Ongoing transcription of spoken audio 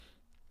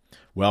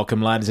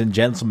Welcome, ladies and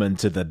gentlemen,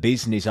 to the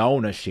Business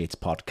Owner Shit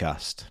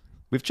podcast.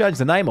 We've changed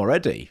the name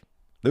already.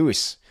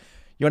 Lewis,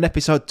 you're on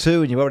episode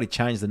 2 and you've already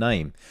changed the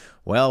name.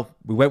 Well,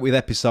 we went with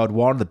episode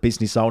 1, the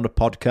Business Owner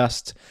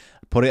podcast,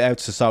 put it out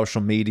to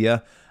social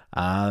media,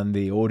 and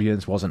the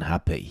audience wasn't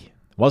happy.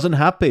 Wasn't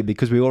happy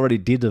because we already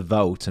did a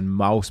vote and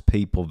most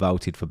people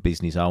voted for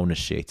business owner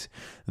shit.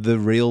 The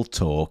real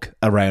talk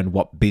around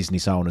what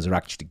business owners are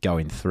actually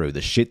going through,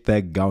 the shit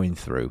they're going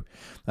through.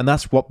 And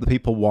that's what the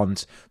people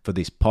want for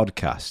this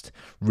podcast.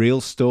 Real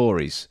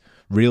stories,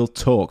 real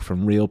talk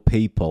from real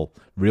people,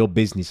 real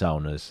business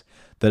owners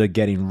that are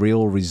getting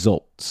real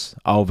results,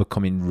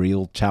 overcoming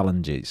real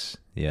challenges,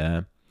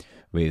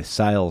 with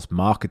sales,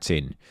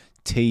 marketing,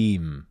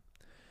 team,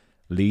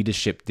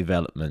 leadership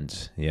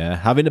development,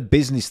 having a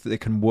business that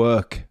can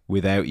work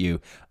without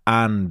you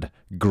and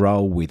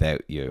grow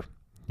without you,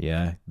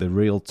 the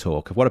real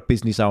talk of what a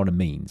business owner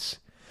means.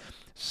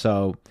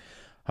 So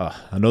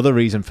another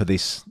reason for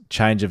this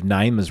change of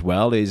name as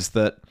well is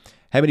that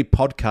how many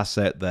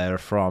podcasts out there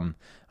from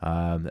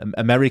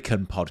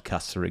American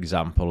podcasts, for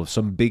example, of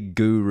some big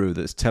guru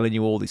that's telling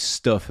you all this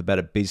stuff about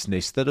a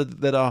business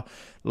that are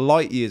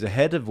light years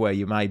ahead of where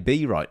you may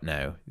be right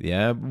now.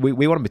 We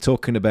want to be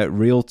talking about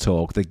real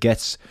talk that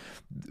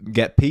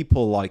get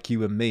people like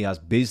you and me as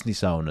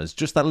business owners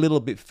just that little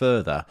bit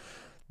further.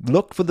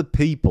 Look for the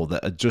people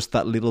that are just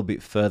that little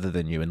bit further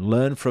than you and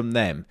learn from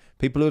them.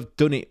 People who have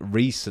done it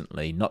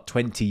recently, not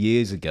 20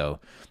 years ago.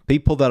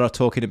 People that are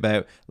talking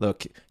about,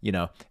 look,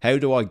 how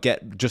do I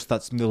get just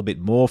that little bit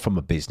more from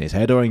a business?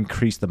 How do I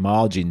increase the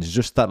margins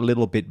just that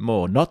little bit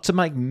more? Not to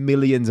make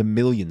millions and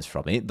millions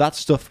from it. That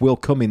stuff will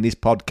come in this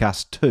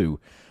podcast too.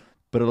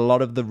 But a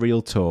lot of the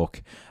real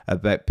talk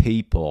about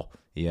people,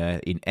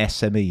 in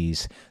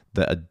SMEs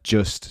that are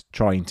just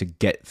trying to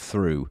get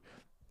through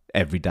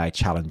everyday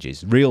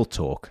challenges. Real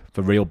talk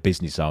for real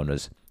business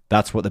owners.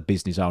 That's what the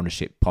Business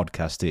Ownership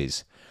podcast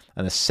is.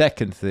 And the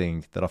second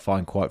thing that I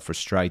find quite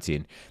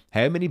frustrating,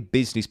 how many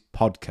business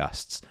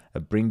podcasts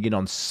are bringing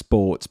on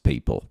sports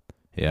people?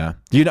 Do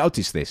you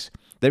notice this?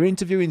 They're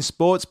interviewing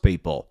sports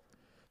people.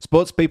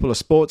 Sports people are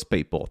sports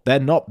people. They're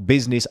not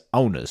business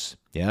owners.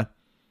 They're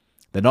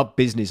not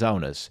business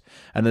owners.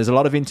 And there's a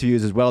lot of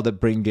interviews as well that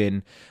bring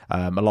in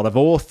a lot of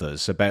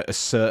authors about a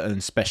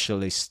certain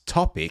specialist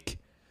topic,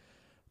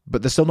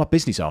 but they're still not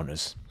business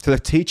owners. So they're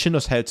teaching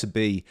us how to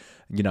be,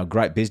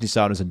 great business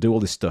owners and do all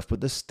this stuff,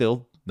 but they're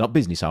still not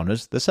business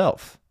owners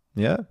themselves.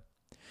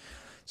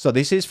 So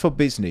this is for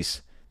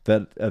business,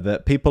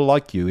 that people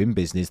like you in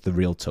business, the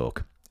real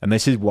talk. And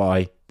this is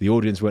why the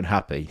audience weren't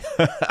happy.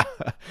 So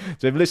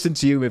we've listened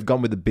to you, we've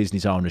gone with the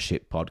Business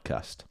Ownership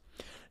podcast.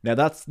 Now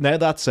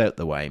that's out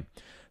the way.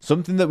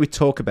 Something that we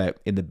talk about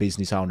in the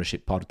Business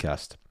Ownership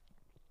podcast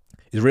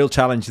is real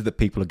challenges that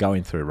people are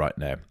going through right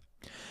now.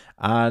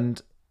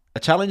 And a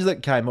challenge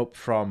that came up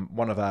from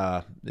one of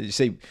our,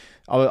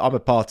 I'm a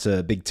part of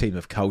a big team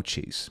of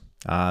coaches,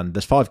 and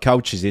there's 5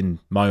 coaches in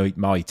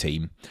my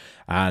team,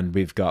 and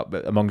we've got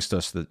amongst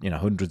us the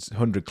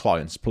 100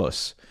 clients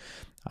plus.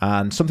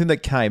 And something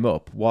that came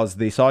up was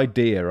this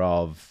idea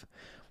of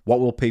what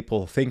will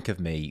people think of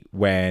me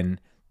when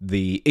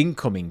the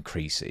income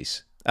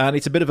increases. And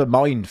it's a bit of a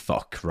mind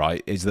fuck,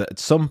 right? Is that at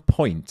some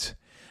point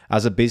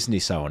as a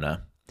business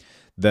owner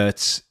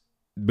that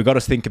we've got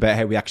to think about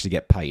how we actually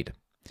get paid.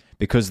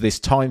 Because this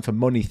time for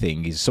money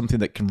thing is something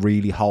that can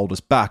really hold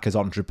us back as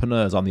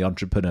entrepreneurs on the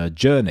entrepreneur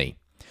journey.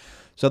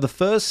 So the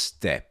first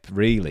step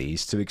really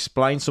is to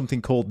explain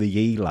something called the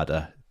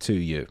E-ladder to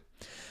you.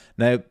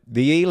 Now,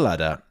 the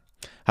E-ladder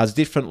has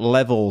different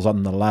levels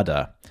on the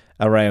ladder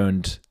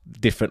around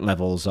different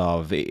levels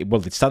of,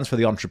 it stands for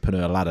the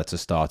entrepreneur ladder to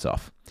start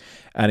off.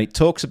 And it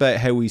talks about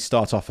how we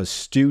start off as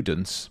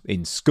students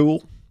in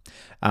school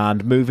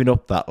and moving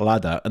up that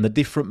ladder and the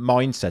different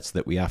mindsets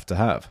that we have to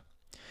have.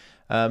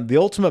 The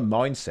ultimate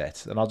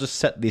mindset, and I'll just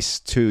set this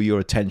to your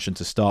attention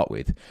to start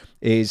with,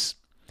 is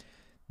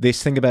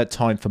this thing about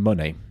time for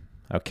money,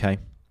 okay?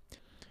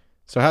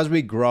 So as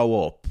we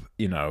grow up,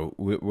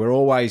 we're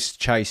always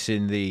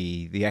chasing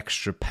the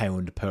extra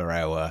pound per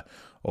hour,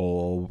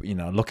 or,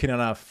 looking at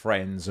our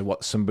friends or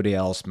what somebody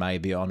else may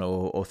be on,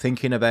 or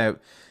thinking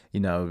about,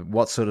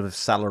 what sort of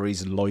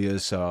salaries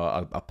lawyers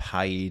are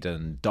paid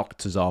and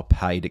doctors are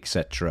paid,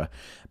 etc.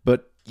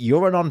 But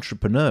you're an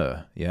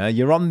entrepreneur,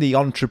 You're on the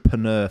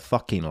entrepreneur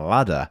fucking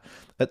ladder.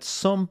 At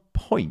some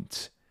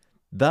point,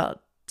 that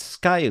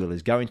scale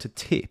is going to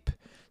tip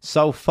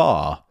so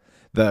far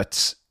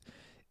that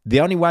the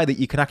only way that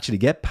you can actually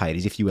get paid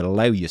is if you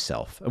allow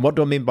yourself. And what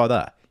do I mean by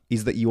that?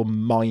 Is that your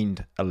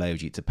mind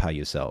allows you to pay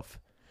yourself.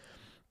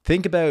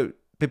 Think about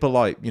people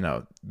like,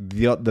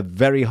 the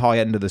very high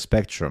end of the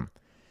spectrum.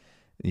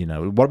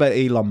 What about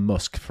Elon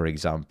Musk, for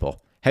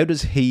example? How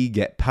does he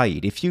get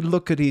paid? If you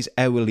look at his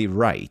hourly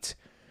rate,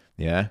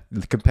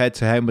 compared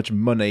to how much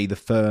money the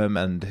firm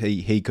and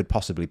he could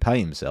possibly pay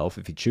himself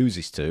if he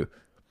chooses to,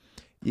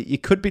 you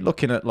could be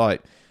looking at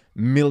like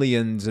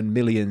millions and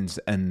millions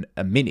and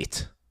a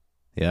minute.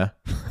 Now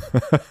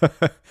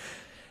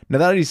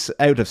that is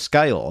out of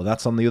scale.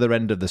 That's on the other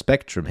end of the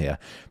spectrum here.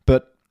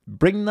 But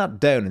bring that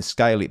down and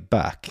scale it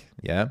back,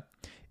 yeah,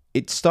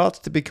 it starts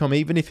to become,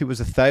 even if it was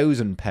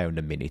 £1,000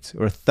 a minute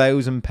or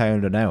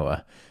 £1,000 an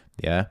hour,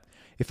 yeah,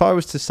 if I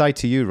was to say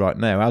to you right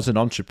now, as an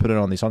entrepreneur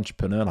on this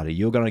entrepreneur ladder,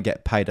 you're going to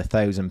get paid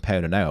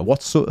 £1,000 an hour,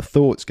 what sort of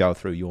thoughts go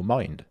through your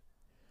mind?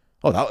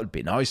 Oh, that would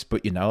be nice,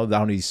 but,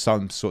 only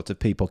some sorts of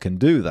people can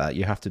do that.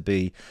 You have to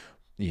be,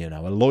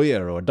 a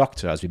lawyer or a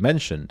doctor, as we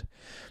mentioned.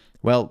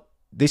 Well,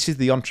 this is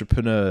the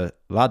entrepreneur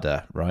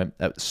ladder, right?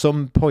 At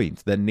some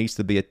point, there needs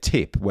to be a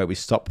tip where we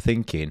stop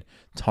thinking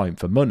time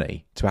for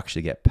money to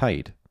actually get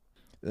paid.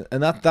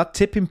 And that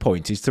tipping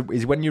point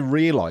is when you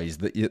realize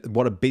that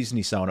what a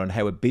business owner and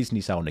how a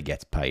business owner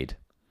gets paid.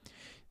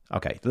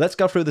 Okay, let's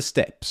go through the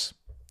steps.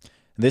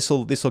 This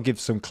will give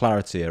some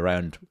clarity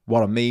around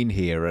what I mean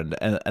here and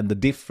the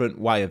different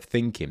way of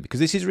thinking,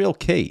 because this is real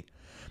key.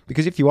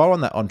 Because if you are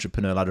on that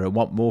entrepreneur ladder and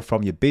want more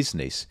from your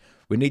business,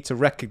 we need to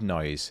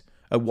recognize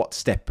at what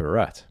step we're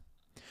at.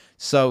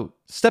 So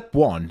step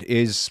one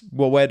is,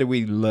 well, where do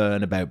we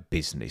learn about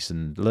business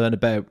and learn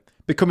about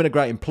becoming a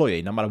great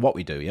employee, no matter what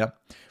we do, yeah?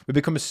 We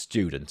become a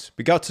student.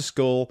 We go to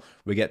school.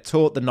 We get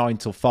taught the 9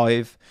 till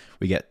 5.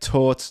 We get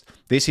taught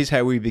this is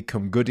how we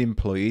become good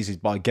employees, is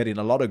by getting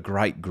a lot of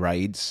great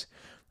grades.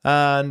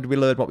 And we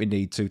learn what we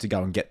need to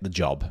go and get the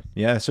job.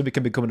 Yeah, so we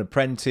can become an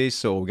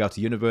apprentice, or we go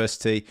to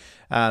university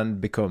and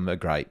become a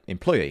great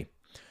employee.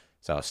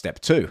 So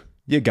step 2,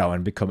 you go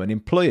and become an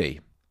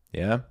employee.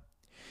 Yeah,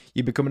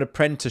 you become an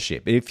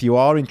apprenticeship. If you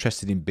are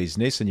interested in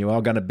business and you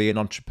are going to be an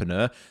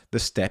entrepreneur,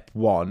 step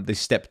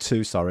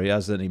 2,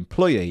 as an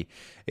employee,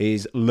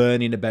 is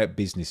learning about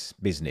business.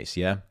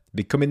 Yeah,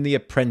 becoming the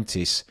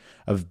apprentice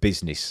of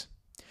business.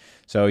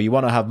 So you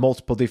want to have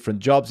multiple different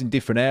jobs in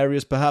different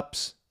areas,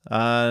 perhaps.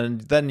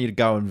 And then you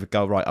go,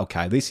 right,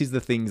 okay, this is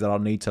the things that I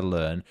need to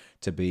learn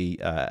to be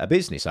a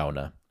business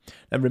owner.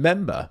 And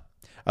remember,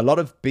 a lot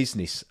of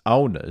business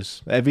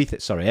owners,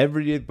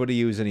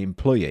 everybody who's an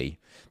employee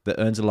that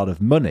earns a lot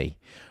of money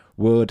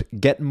would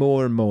get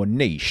more and more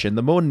niche. And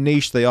the more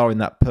niche they are in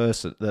that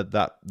person,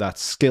 that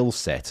skill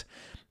set,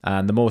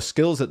 and the more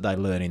skills that they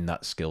learn in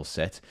that skill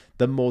set,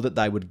 the more that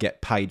they would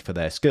get paid for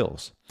their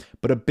skills.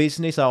 But a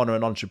business owner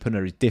and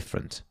entrepreneur is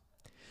different.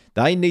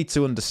 They need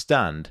to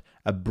understand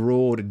a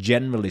broad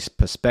generalist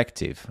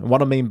perspective. And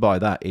what I mean by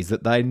that is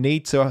that they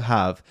need to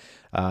have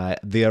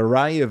the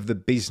array of the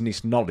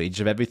business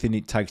knowledge of everything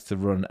it takes to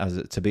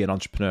be an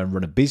entrepreneur and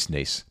run a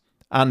business,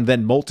 and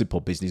then multiple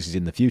businesses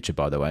in the future,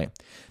 by the way.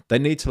 They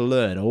need to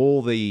learn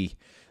all the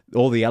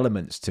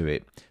elements to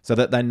it, so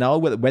that they know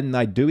that when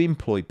they do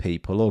employ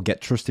people or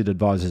get trusted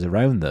advisors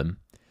around them,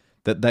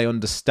 that they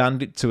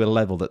understand it to a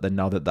level that they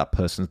know that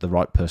person's the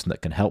right person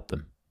that can help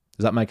them.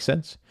 Does that make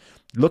sense?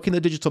 Look in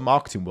the digital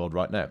marketing world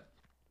right now.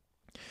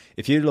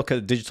 If you look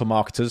at digital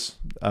marketers,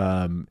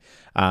 and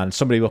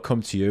somebody will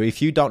come to you,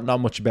 if you don't know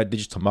much about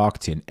digital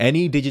marketing,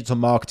 any digital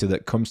marketer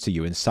that comes to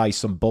you and says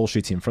some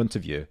bullshit in front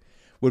of you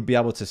would be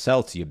able to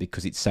sell to you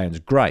because it sounds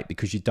great,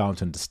 because you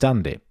don't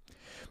understand it.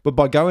 But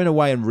by going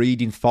away and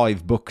reading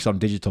 5 books on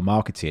digital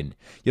marketing,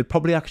 you'd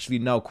probably actually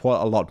know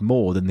quite a lot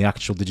more than the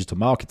actual digital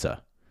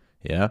marketer.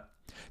 Yeah?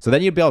 So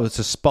then you'll be able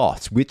to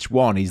spot which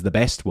one is the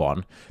best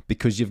one,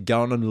 because you've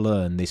gone and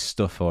learned this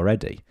stuff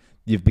already.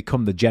 You've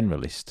become the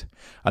generalist.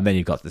 And then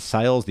you've got the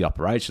sales, the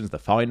operations, the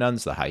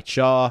finance, the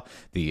HR,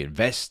 the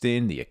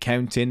investing, the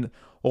accounting.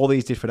 All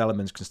these different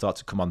elements can start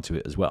to come onto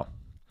it as well.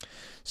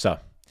 So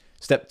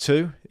step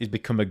 2 is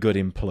become a good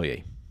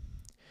employee.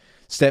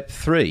 Step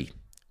 3,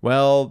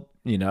 well,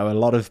 a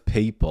lot of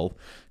people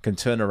can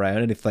turn around,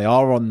 and if they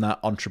are on that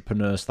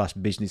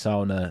entrepreneur/business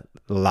owner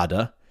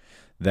ladder,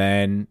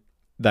 then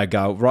they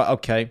go, right,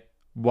 okay,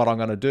 what I'm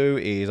going to do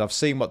is, I've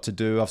seen what to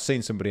do, I've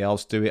seen somebody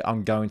else do it,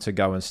 I'm going to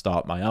go and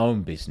start my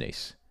own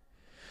business.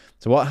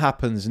 So what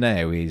happens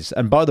now is,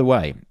 and by the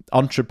way,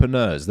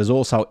 entrepreneurs, there's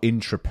also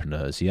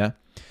intrapreneurs, yeah?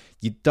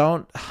 You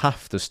don't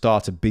have to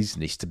start a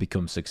business to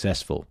become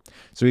successful.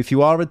 So if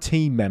you are a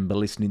team member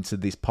listening to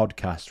this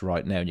podcast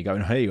right now and you're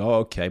going, hey,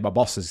 okay, my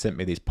boss has sent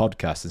me this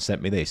podcast and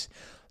sent me this.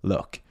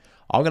 Look,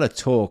 I'm going to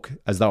talk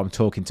as though I'm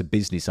talking to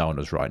business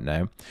owners right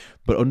now,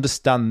 but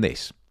understand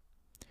this.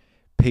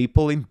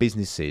 People in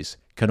businesses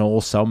can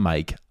also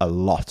make a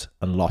lot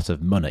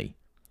of money.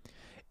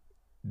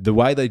 The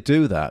way they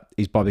do that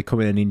is by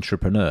becoming an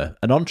intrapreneur.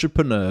 An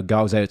entrepreneur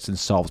goes out and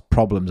solves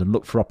problems and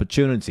looks for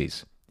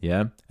opportunities.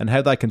 Yeah, and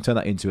how they can turn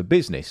that into a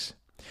business.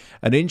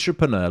 An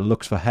intrapreneur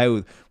looks for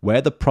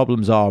where the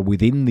problems are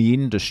within the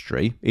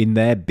industry, in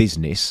their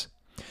business,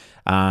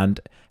 and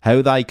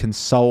how they can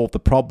solve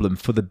the problem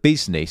for the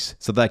business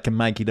so they can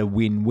make it a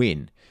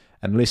win-win.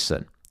 And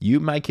listen, you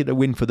make it a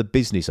win for the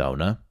business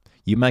owner,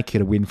 you make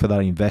it a win for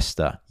that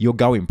investor, you're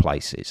going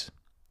places.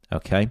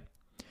 Okay?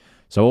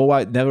 So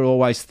never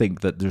always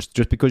think that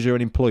just because you're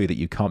an employee that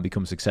you can't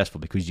become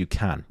successful, because you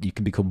can. You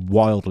can become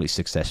wildly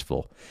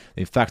successful.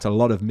 In fact, a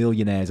lot of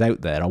millionaires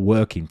out there are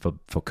working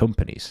for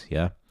companies,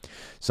 yeah?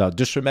 So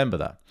just remember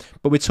that.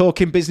 But we're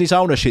talking business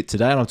ownership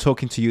today, and I'm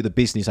talking to you, the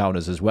business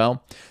owners, as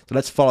well. So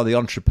let's follow the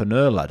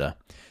entrepreneur ladder.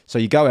 So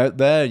you go out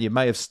there, and you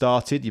may have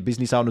started your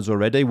business owners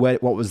already.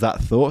 What was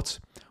that thought?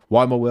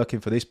 Why am I working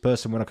for this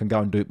person when I can go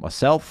and do it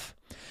myself?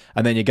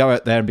 And then you go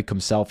out there and become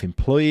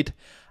self-employed.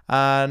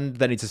 And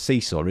then it's a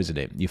seesaw, isn't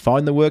it? You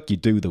find the work, you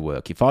do the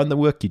work. You find the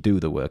work, you do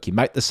the work. You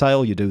make the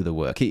sale, you do the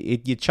work.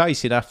 You're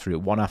chasing after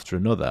it one after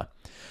another.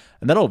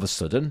 And then all of a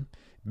sudden,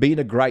 being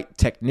a great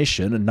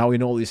technician and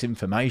knowing all this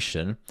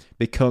information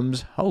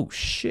becomes, oh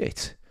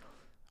shit,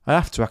 I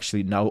have to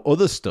actually know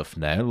other stuff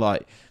now,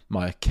 like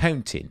my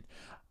accounting.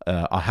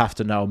 I have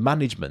to know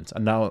management,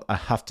 and now I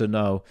have to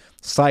know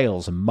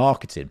sales and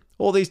marketing.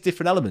 All these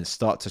different elements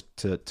start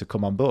to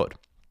come on board.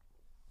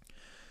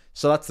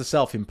 So that's the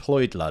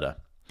self-employed ladder.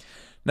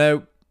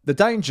 Now, the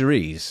danger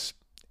is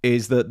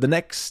that the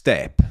next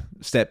step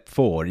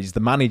 4, is the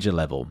manager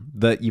level,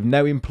 that you've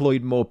now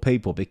employed more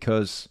people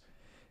because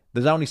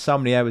there's only so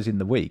many hours in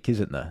the week,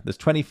 isn't there? There's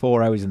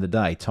 24 hours in the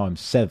day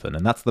times 7,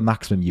 and that's the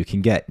maximum you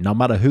can get. No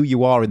matter who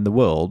you are in the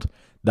world,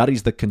 that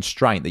is the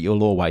constraint that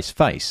you'll always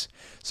face.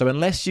 So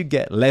unless you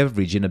get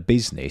leverage in a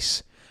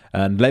business,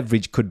 and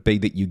leverage could be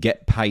that you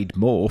get paid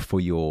more for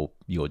your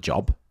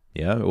job,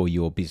 or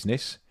your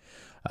business,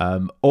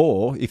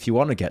 or if you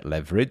want to get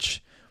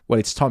leverage, well,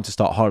 it's time to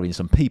start hiring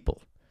some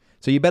people.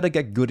 So you better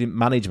get good in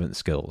management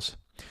skills.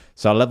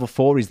 So level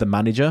 4 is the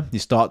manager. You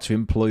start to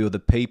employ other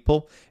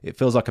people. It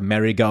feels like a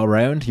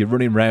merry-go-round. You're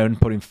running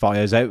around putting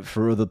fires out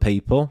for other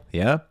people,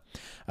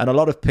 And a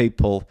lot of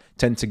people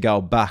tend to go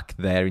back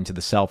there into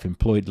the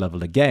self-employed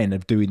level again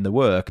of doing the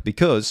work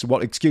because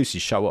what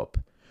excuses show up?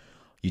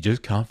 You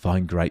just can't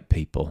find great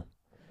people.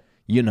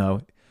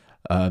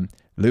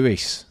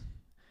 Lewis,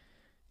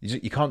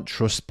 you can't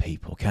trust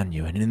people, can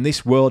you? And in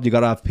this world, you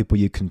got to have people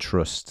you can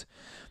trust.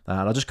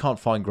 And I just can't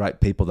find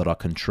great people that I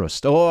can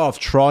trust. Oh, I've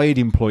tried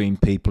employing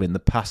people in the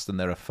past and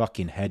they're a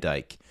fucking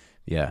headache.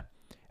 Yeah.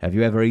 Have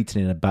you ever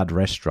eaten in a bad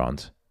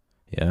restaurant?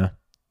 Yeah.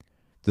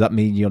 Does that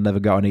mean you'll never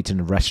go and eat in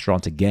a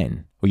restaurant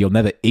again? Or you'll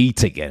never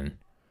eat again?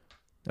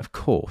 Of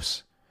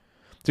course.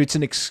 So it's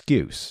an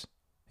excuse.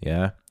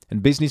 Yeah.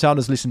 And business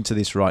owners, listen to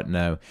this right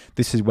now.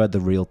 This is where the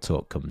real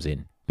talk comes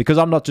in. Because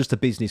I'm not just a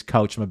business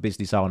coach, I'm a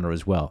business owner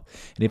as well.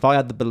 And if I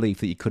had the belief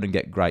that you couldn't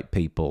get great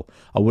people,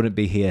 I wouldn't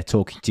be here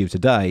talking to you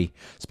today,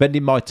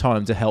 spending my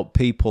time to help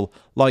people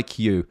like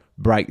you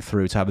break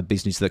through to have a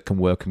business that can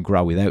work and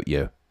grow without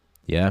you.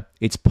 Yeah,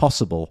 it's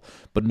possible,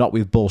 but not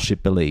with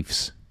bullshit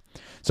beliefs.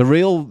 So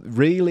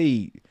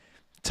really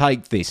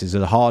take this as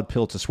a hard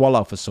pill to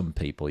swallow for some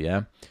people,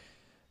 yeah?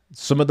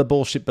 Some of the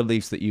bullshit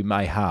beliefs that you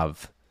may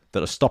have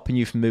that are stopping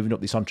you from moving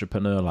up this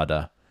entrepreneur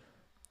ladder,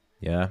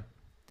 yeah?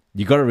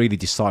 You got to really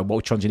decide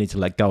which ones you need to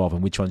let go of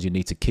and which ones you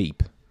need to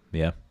keep.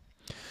 Yeah.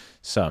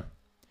 So,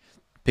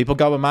 people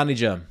go a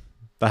manager.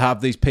 They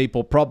have these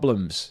people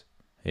problems.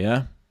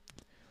 Yeah.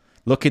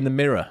 Look in the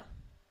mirror.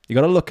 You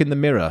got to look in the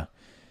mirror.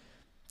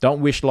 Don't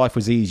wish life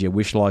was easier.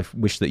 Wish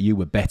that you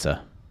were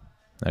better.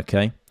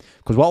 Okay.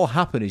 Because what will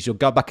happen is you'll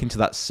go back into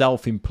that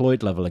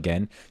self-employed level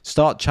again.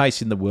 Start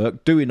chasing the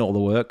work, doing all the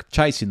work,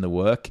 chasing the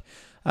work,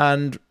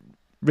 and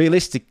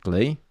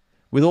realistically,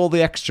 with all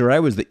the extra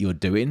hours that you're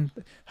doing,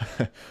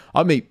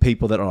 I meet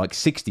people that are like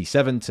 60,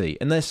 70,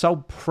 and they're so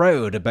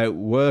proud about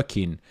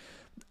working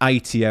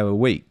 80-hour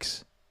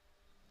weeks.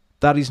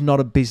 That is not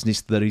a business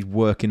that is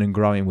working and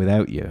growing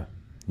without you,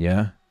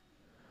 yeah?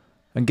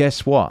 And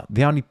guess what?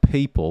 The only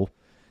people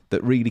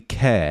that really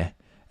care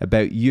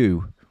about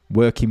you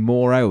working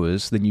more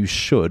hours than you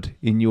should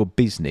in your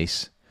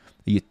business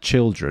are your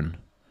children.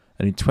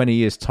 And in 20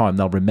 years' time,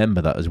 they'll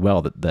remember that as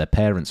well, that their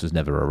parents was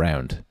never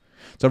around.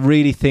 So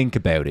really think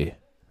about it.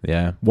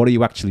 Yeah, what are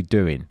you actually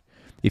doing?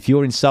 If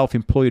you're in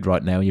self-employed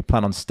right now and you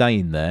plan on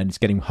staying there and it's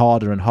getting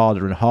harder and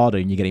harder and harder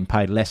and you're getting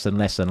paid less and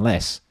less and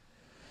less,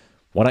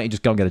 why don't you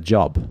just go and get a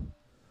job?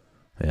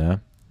 Yeah,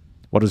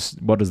 what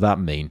does that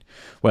mean?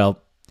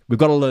 Well, we've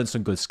got to learn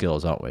some good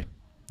skills, aren't we?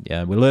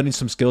 Yeah, we're learning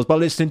some skills by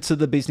listening to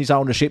the Business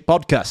Ownership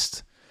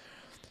Podcast.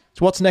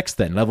 So what's next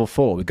then? Level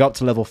 4. We got up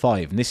to level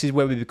 5, and this is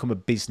where we become a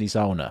business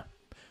owner.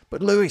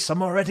 But Lewis,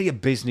 I'm already a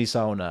business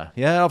owner.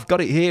 Yeah, I've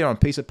got it here on a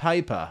piece of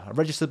paper. I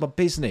registered my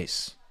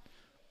business.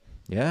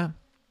 Yeah?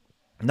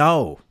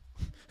 No.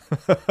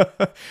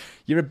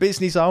 You're a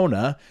business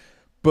owner,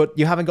 but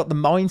you haven't got the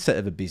mindset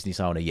of a business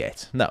owner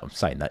yet. No, I'm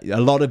saying that.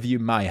 A lot of you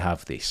may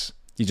have this.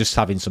 You're just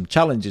having some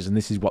challenges, and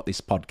this is what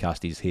this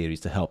podcast is here, is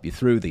to help you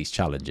through these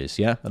challenges,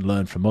 yeah? And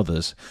learn from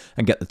others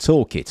and get the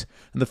toolkit.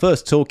 And the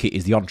first toolkit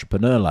is the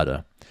entrepreneur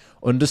ladder.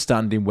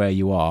 Understanding where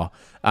you are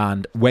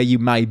and where you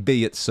may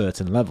be at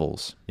certain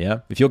levels, yeah?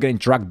 If you're getting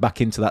dragged back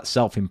into that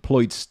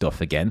self-employed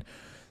stuff again,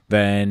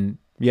 then,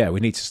 yeah, we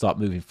need to start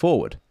moving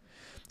forward.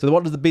 So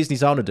what does the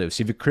business owner do?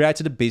 So you've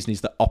created a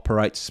business that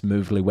operates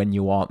smoothly when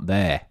you aren't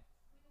there.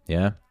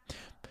 Yeah.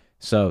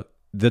 So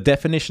the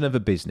definition of a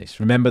business,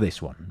 remember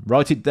this one.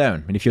 Write it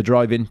down. And if you're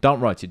driving,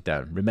 don't write it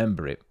down.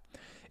 Remember it.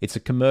 It's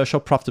a commercial,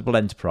 profitable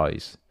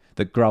enterprise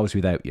that grows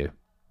without you.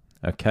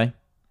 Okay?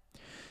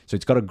 So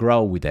it's got to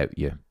grow without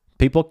you.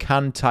 People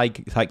can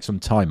take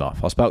some time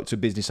off. I spoke to a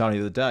business owner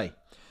the other day,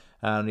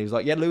 and he was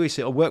like, yeah, Lewis,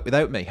 it'll work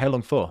without me. How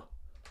long for?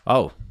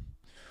 Oh,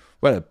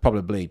 well,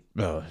 probably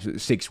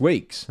 6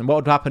 weeks. And what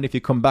would happen if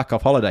you come back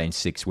off holiday in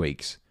 6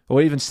 weeks?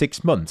 Or even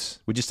 6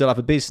 months, would you still have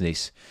a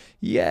business?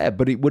 Yeah,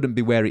 but it wouldn't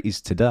be where it is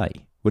today.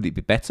 Would it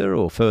be better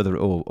or further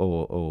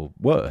or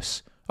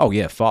worse? Oh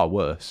yeah, far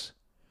worse.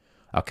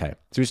 Okay,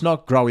 so it's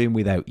not growing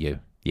without you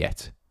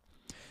yet.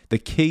 The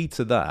key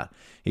to that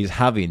is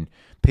having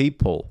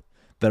people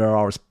that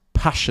are as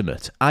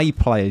passionate, A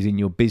players in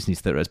your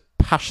business that are as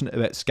passionate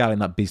about scaling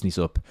that business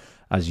up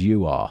as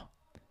you are.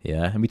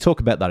 Yeah, and we talk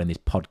about that in this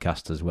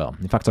podcast as well.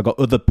 In fact, I've got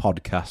other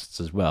podcasts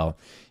as well.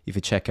 If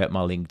you check out my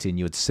LinkedIn,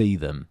 you would see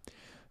them.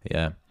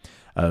 Yeah,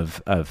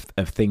 of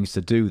things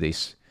to do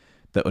this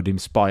that would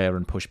inspire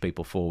and push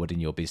people forward in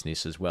your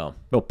business as well.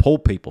 Well, pull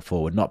people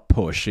forward, not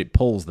push. It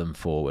pulls them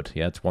forward,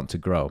 yeah, to want to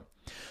grow.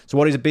 So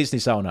what is a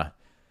business owner?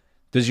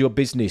 Does your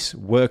business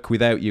work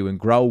without you and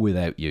grow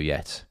without you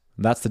yet?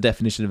 And that's the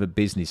definition of a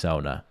business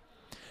owner.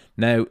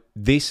 Now,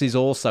 this is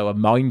also a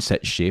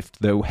mindset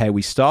shift, though, how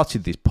we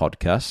started this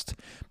podcast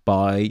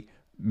by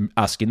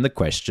asking the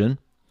question,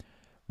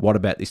 what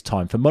about this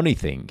time for money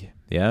thing?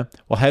 Yeah.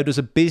 Well, how does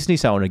a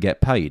business owner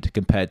get paid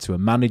compared to a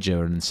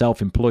manager and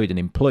self-employed and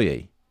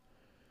employee?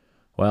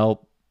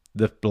 Well,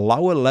 the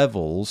lower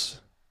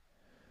levels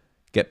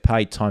get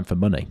paid time for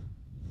money.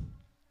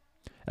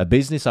 A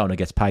business owner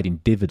gets paid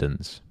in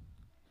dividends.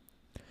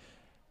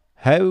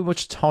 How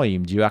much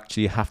time do you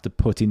actually have to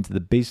put into the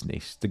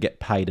business to get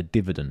paid a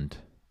dividend?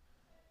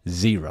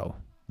 0.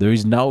 There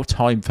is no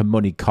time for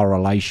money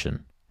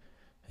correlation.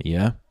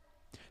 Yeah.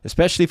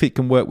 Especially if it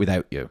can work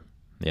without you.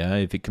 Yeah,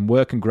 if it can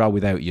work and grow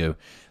without you,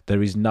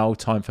 there is no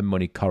time for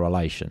money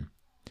correlation.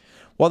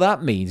 What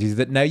that means is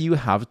that now you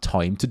have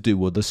time to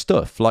do other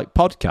stuff, like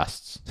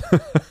podcasts.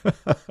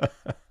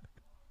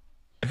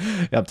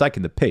 Yeah, I'm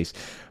taking the piss.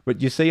 But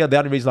you see, the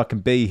only reason I can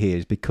be here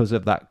is because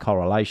of that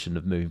correlation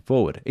of moving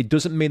forward. It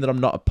doesn't mean that I'm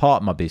not a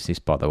part of my business,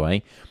 by the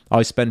way.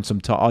 I spend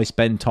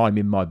time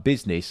in my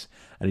business,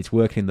 and it's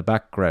working in the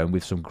background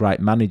with some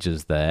great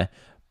managers there.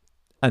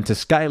 And to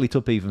scale it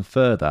up even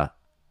further,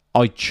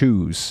 I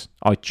choose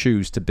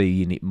to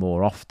be in it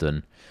more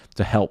often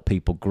to help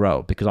people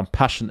grow, because I'm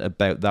passionate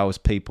about those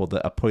people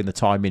that are putting the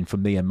time in for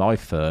me and my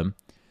firm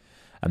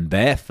and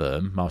their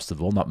firm, most of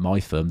all, not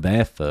my firm,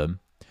 their firm.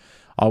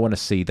 I want to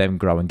see them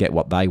grow and get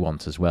what they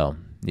want as well.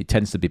 It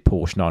tends to be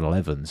Porsche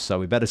 911s, so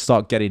we better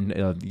start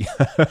we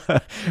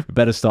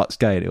better start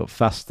scaling it up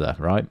faster,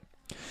 right?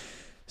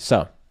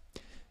 So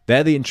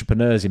they're the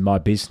entrepreneurs in my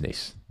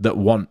business that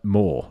want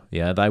more.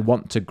 Yeah, they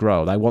want to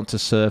grow. They want to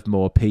serve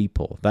more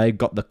people. They've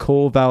got the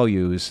core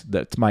values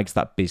that makes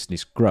that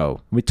business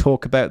grow. We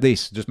talk about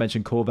this. Just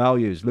mentioned core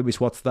values. Lewis,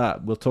 what's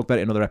that? We'll talk about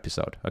it in another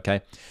episode.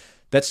 Okay,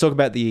 let's talk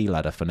about the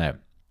E-ladder for now.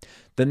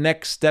 The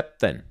next step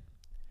then.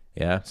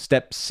 Yeah,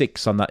 step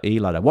 6 on that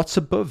E-ladder. What's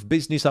above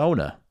business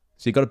owner?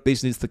 So you've got a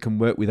business that can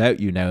work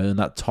without you now, and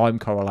that time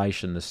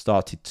correlation has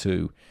started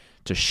to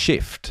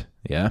shift.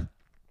 Yeah.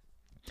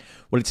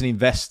 Well, it's an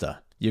investor.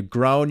 You've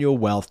grown your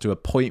wealth to a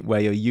point where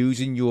you're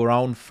using your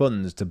own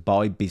funds to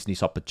buy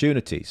business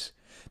opportunities.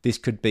 This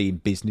could be in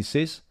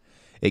businesses.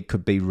 It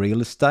could be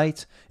real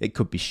estate. It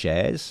could be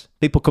shares.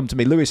 People come to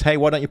me, Lewis, hey,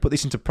 why don't you put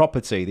this into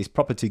property? This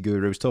property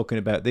guru is talking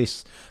about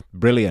this.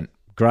 Brilliant.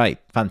 Great.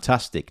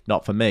 Fantastic.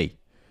 Not for me.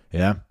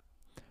 Yeah.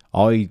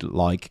 I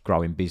like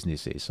growing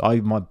businesses.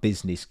 I'm my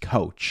business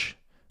coach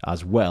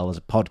as well as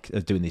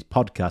doing this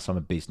podcast. I'm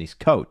a business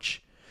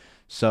coach.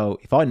 So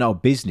if I know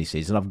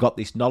businesses and I've got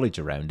this knowledge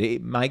around it,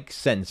 it makes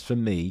sense for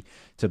me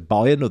to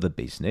buy another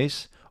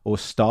business or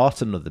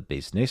start another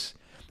business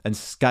and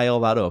scale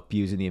that up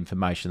using the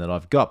information that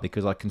I've got,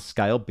 because I can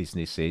scale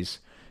businesses,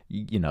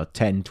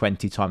 10,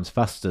 20 times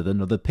faster than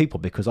other people,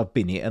 because I've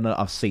been here and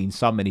I've seen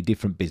so many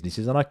different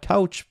businesses and I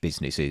coach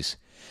businesses.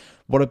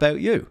 What about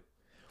you?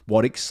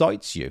 What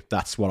excites you?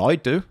 That's what I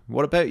do.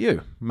 What about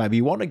you? Maybe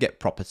you want to get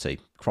property.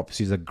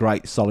 Property is a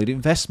great, solid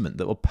investment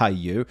that will pay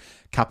you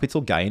capital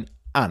gain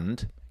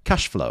and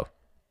cash flow.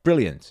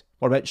 Brilliant.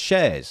 What about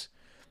shares?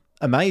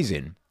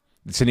 Amazing.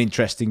 It's an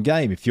interesting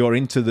game. If you're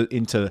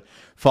into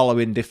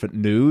following different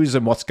news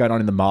and what's going on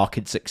in the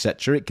markets,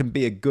 etc., it can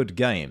be a good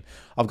game.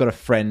 I've got a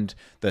friend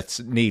that's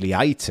nearly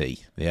 80,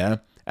 yeah,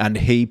 and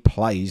he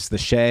plays the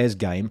shares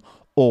game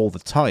all the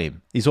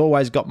time. He's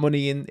always got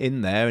money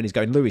in there, and he's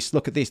going, Lewis,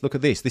 look at this,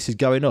 this is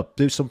going up,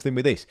 do something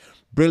with this.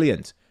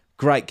 Brilliant.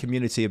 Great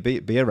community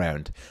to be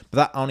around. But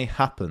that only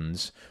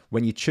happens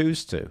when you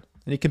choose to.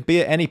 And you can be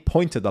at any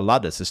point of the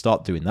ladder to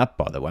start doing that,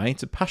 by the way.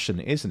 It's a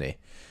passion, isn't it?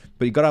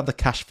 But you've got to have the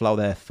cash flow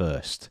there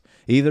first.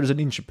 Either as an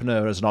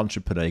entrepreneur or as an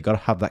entrepreneur, you've got to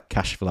have that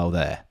cash flow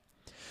there.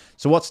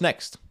 So what's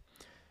next?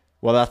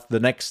 Well, that's the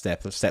next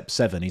step. Step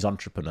 7 is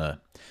entrepreneur.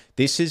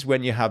 This is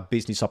when you have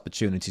business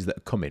opportunities that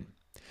are coming.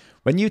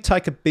 When you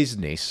take a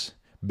business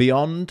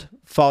beyond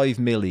 5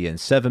 million,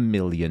 7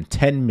 million,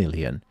 10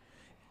 million,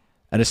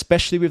 and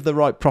especially with the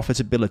right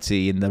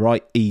profitability and the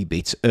right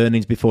EBIT,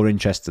 earnings before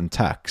interest and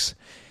tax,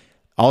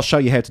 I'll show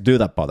you how to do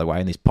that, by the way,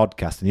 in this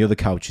podcast, and the other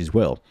coaches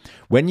will.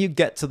 When you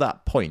get to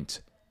that point,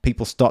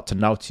 people start to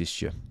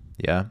notice you,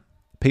 yeah?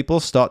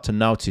 People start to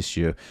notice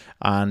you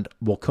and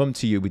will come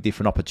to you with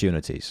different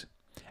opportunities.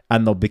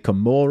 And they'll become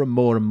more and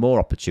more and more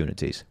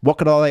opportunities.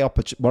 What are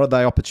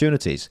they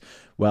opportunities?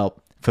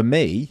 Well, For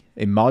me,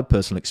 in my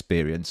personal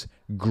experience,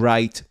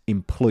 great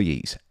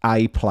employees,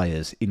 A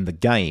players in the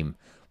game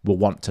will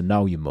want to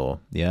know you more,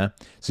 yeah?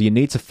 So you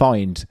need to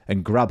find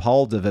and grab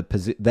hold of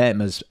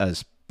them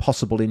as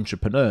possible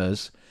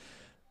entrepreneurs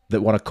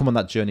that want to come on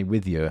that journey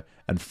with you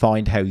and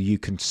find how you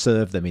can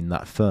serve them in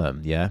that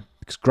firm, yeah?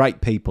 Because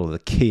great people are the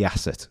key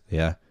asset,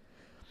 yeah?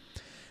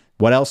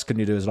 What else can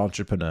you do as an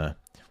entrepreneur?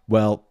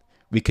 Well,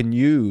 we can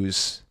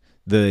use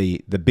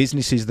the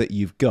businesses that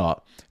you've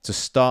got to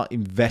start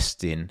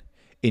investing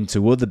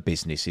into other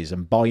businesses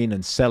and buying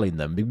and selling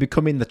them. We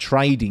become in the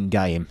trading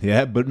game,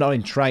 yeah, but not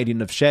in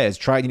trading of shares,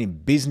 trading in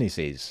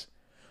businesses.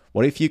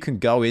 What if you can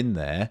go in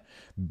there,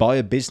 buy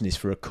a business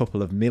for a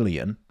couple of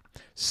million,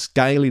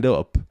 scale it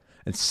up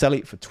and sell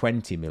it for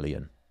 20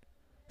 million,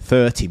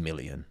 30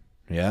 million,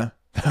 yeah?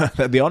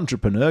 The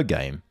entrepreneur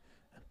game.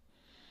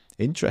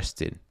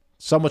 Interesting.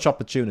 So much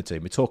opportunity.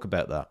 We talk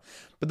about that.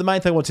 But the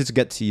main thing I wanted to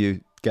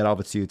get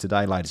over to you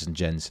today, ladies and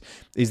gents,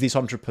 is this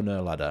entrepreneur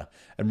ladder,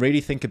 and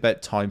really think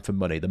about time for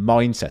money, the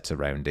mindset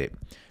around it,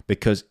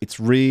 because it's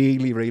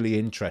really, really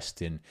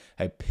interesting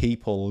how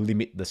people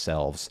limit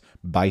themselves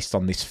based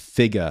on this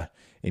figure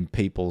in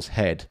people's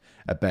head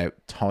about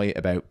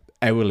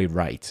hourly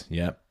rate.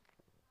 Yeah,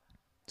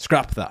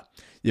 scrap that.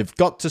 You've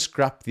got to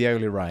scrap the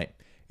hourly rate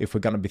if we're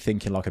going to be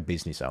thinking like a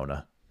business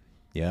owner.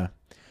 Yeah,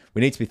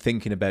 we need to be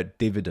thinking about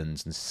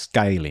dividends and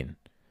scaling.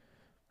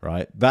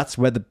 Right, that's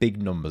where the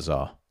big numbers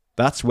are.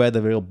 That's where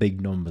the real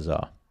big numbers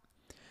are.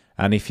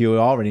 And if you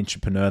are an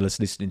entrepreneur that's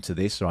listening to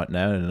this right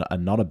now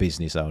and not a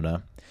business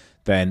owner,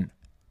 then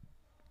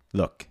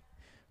look,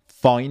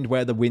 find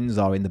where the wins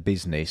are in the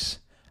business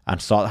and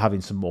start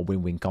having some more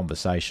win-win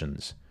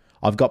conversations.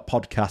 I've got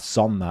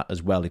podcasts on that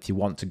as well. If you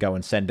want to go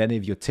and send any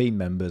of your team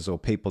members or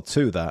people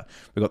to that,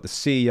 we've got the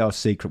CEO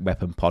Secret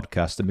Weapon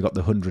podcast and we've got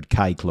the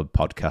 100K Club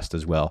podcast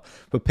as well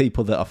for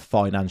people that are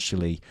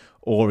financially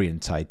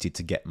orientated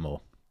to get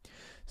more.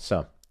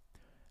 So,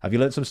 have you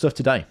learned some stuff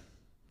today?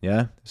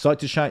 Yeah? Start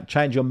to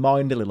change your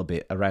mind a little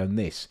bit around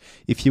this.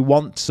 If you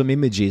want some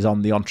images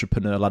on the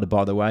entrepreneur ladder,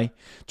 by the way,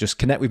 just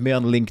connect with me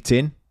on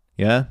LinkedIn.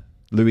 Yeah?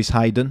 Lewis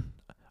Haydon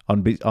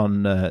on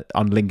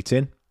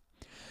LinkedIn.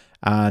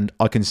 And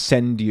I can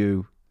send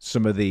you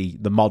some of the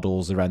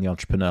models around the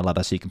entrepreneur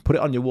ladder so you can put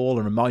it on your wall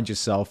and remind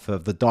yourself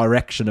of the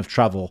direction of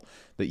travel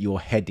that you're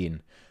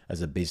heading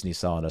as a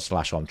business owner /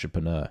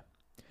 entrepreneur.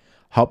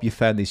 Hope you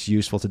found this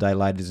useful today,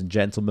 ladies and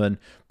gentlemen.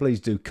 Please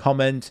do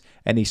comment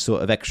any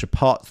sort of extra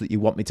parts that you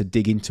want me to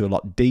dig into a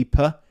lot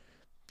deeper.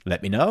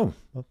 Let me know.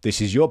 This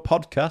is your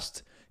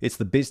podcast. It's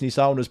the Business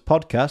Owners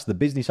Podcast, the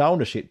Business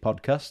Ownership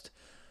Podcast.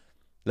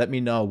 Let me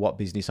know what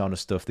business owner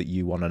stuff that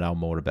you want to know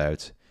more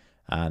about.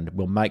 And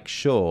we'll make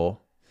sure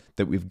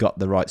that we've got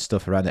the right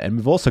stuff around it. And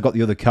we've also got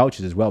the other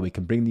coaches as well. We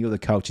can bring the other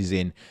coaches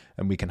in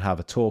and we can have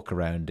a talk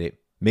around it.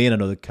 Me and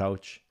another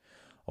coach,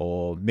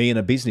 or me and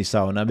a business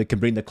owner. We can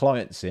bring the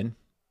clients in.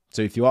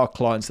 So if you are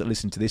clients that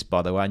listen to this,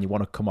 by the way, and you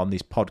want to come on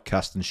this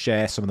podcast and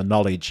share some of the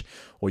knowledge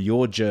or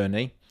your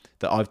journey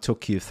that I've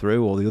took you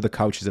through or the other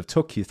coaches have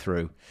took you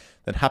through,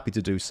 then happy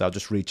to do so.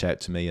 Just reach out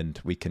to me and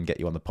we can get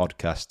you on the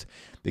podcast,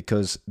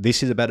 because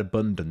this is about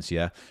abundance,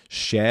 yeah?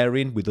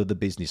 Sharing with other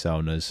business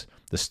owners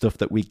the stuff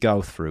that we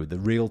go through, the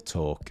real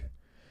talk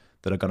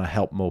that are going to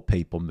help more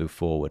people move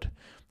forward.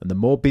 And the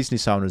more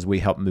business owners we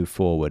help move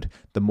forward,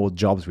 the more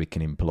jobs we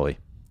can employ.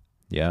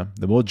 Yeah,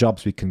 the more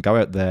jobs we can go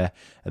out there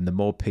and the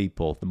more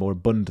people, the more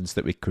abundance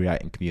that we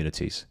create in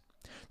communities.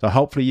 So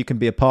hopefully you can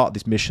be a part of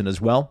this mission as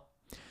well.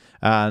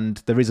 And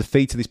there is a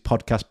fee to this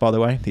podcast, by the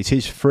way. It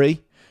is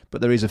free,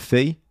 but there is a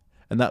fee.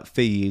 And that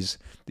fee is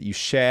that you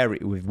share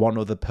it with one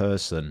other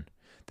person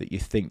that you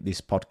think this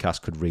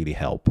podcast could really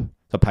help.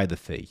 So pay the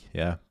fee,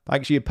 yeah?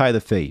 Make sure you pay the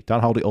fee.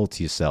 Don't hold it all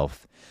to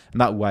yourself. And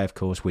that way, of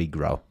course, we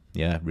grow.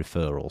 Yeah,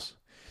 referrals.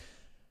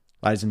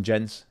 Ladies and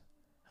gents,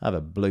 have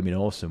a blooming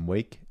awesome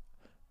week.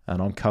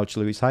 And I'm Coach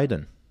Lewis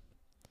Haydon.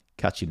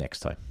 Catch you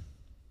next time.